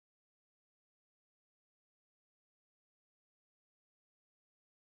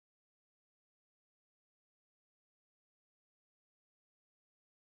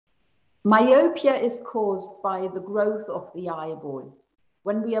Myopia is caused by the growth of the eyeball.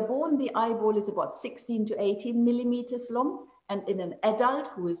 When we are born, the eyeball is about 16 to 18 millimeters long, and in an adult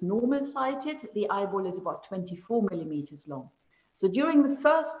who is normal sighted, the eyeball is about 24 millimeters long. So during the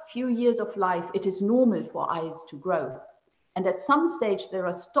first few years of life, it is normal for eyes to grow. And at some stage, there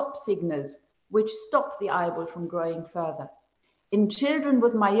are stop signals which stop the eyeball from growing further. In children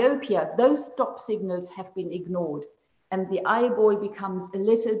with myopia, those stop signals have been ignored, and the eyeball becomes a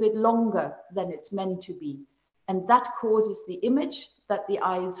little bit longer than it's meant to be. And that causes the image that the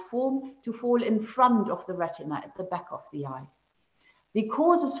eyes form to fall in front of the retina at the back of the eye. The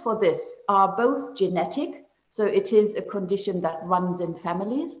causes for this are both genetic, so it is a condition that runs in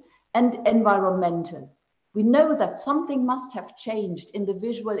families, and environmental. We know that something must have changed in the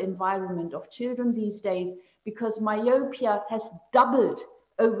visual environment of children these days because myopia has doubled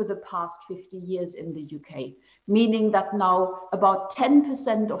over the past 50 years in the UK, meaning that now about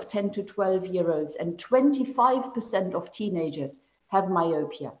 10% of 10 to 12-year-olds and 25% of teenagers have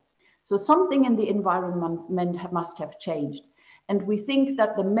myopia. So something in the environment must have changed. And we think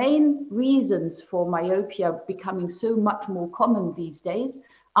that the main reasons for myopia becoming so much more common these days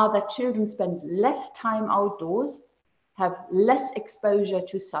are that children spend less time outdoors, have less exposure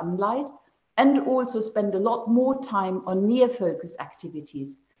to sunlight, and also spend a lot more time on near focus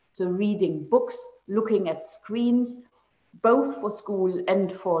activities. So reading books, looking at screens, both for school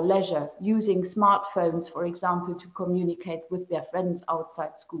and for leisure, using smartphones, for example, to communicate with their friends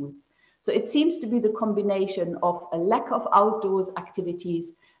outside school. So it seems to be the combination of a lack of outdoors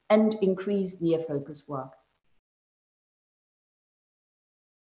activities and increased near focus work.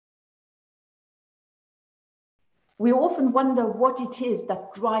 We often wonder what it is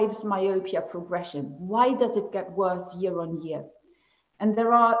that drives myopia progression. Why does it get worse year on year? And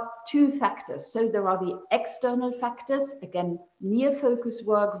there are two factors. So there are the external factors, again, near focus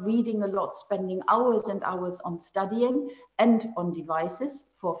work, reading a lot, spending hours and hours on studying and on devices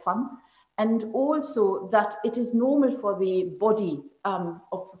for fun. And also that it is normal for the body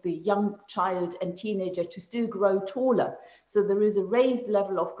of the young child and teenager to still grow taller. So there is a raised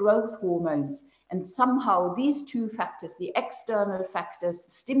level of growth hormones. And somehow these two factors, the external factors,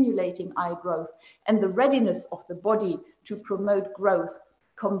 stimulating eye growth, and the readiness of the body to promote growth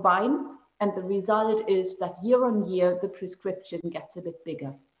combine. And the result is that year on year, the prescription gets a bit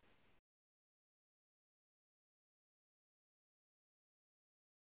bigger.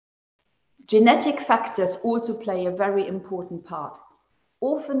 Genetic factors also play a very important part.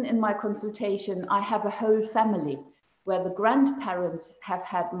 Often in my consultation, I have a whole family where the grandparents have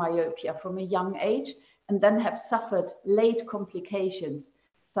had myopia from a young age and then have suffered late complications,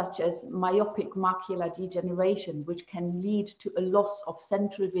 such as myopic macular degeneration, which can lead to a loss of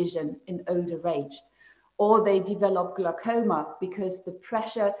central vision in older age. Or they develop glaucoma because the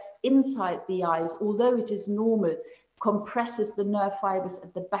pressure inside the eyes, although it is normal, compresses the nerve fibers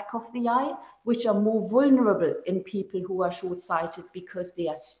at the back of the eye, which are more vulnerable in people who are short-sighted because they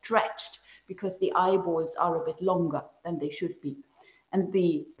are stretched, because the eyeballs are a bit longer than they should be. And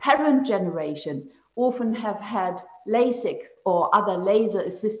the parent generation often have had LASIK or other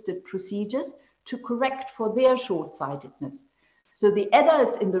laser-assisted procedures to correct for their short-sightedness. So the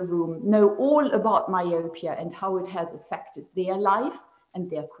adults in the room know all about myopia and how it has affected their life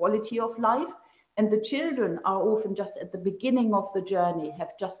and their quality of life. And the children are often just at the beginning of the journey,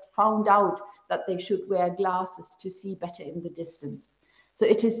 have just found out that they should wear glasses to see better in the distance. So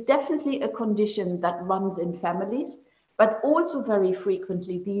it is definitely a condition that runs in families, but also very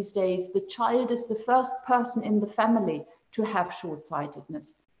frequently these days, the child is the first person in the family to have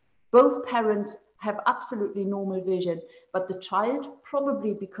short-sightedness. Both parents have absolutely normal vision, but the child,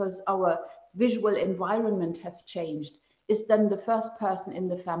 probably because our visual environment has changed, is then the first person in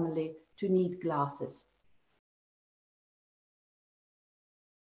the family to need glasses.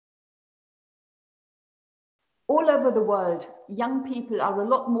 All over the world, young people are a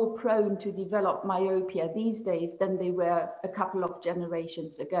lot more prone to develop myopia these days than they were a couple of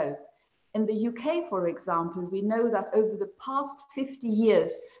generations ago. In the UK, for example, we know that over the past 50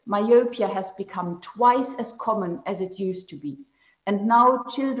 years, myopia has become twice as common as it used to be. And now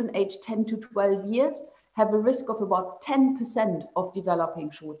children aged 10 to 12 years have a risk of about 10% of developing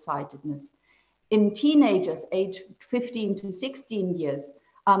short-sightedness. In teenagers aged 15 to 16 years,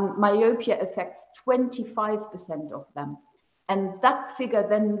 myopia affects 25% of them. And that figure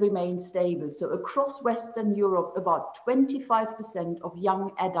then remains stable. So across Western Europe, about 25% of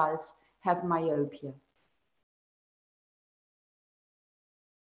young adults have myopia.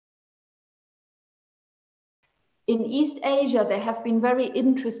 In East Asia, there have been very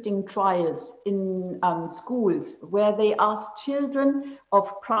interesting trials in schools where they asked children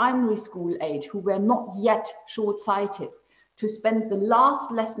of primary school age who were not yet short-sighted to spend the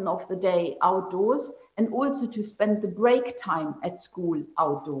last lesson of the day outdoors and also to spend the break time at school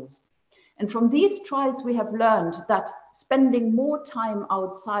outdoors. And from these trials, we have learned that spending more time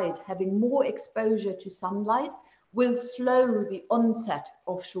outside, having more exposure to sunlight, will slow the onset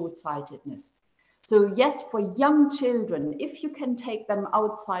of short-sightedness. So yes, for young children, if you can take them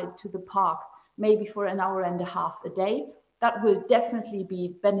outside to the park, maybe for an hour and a half a day, that will definitely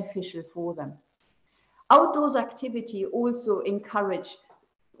be beneficial for them. Outdoors activity also encourage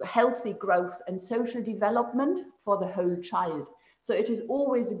healthy growth and social development for the whole child. So it is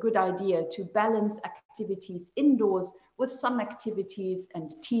always a good idea to balance activities indoors with some activities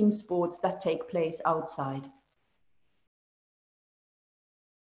and team sports that take place outside.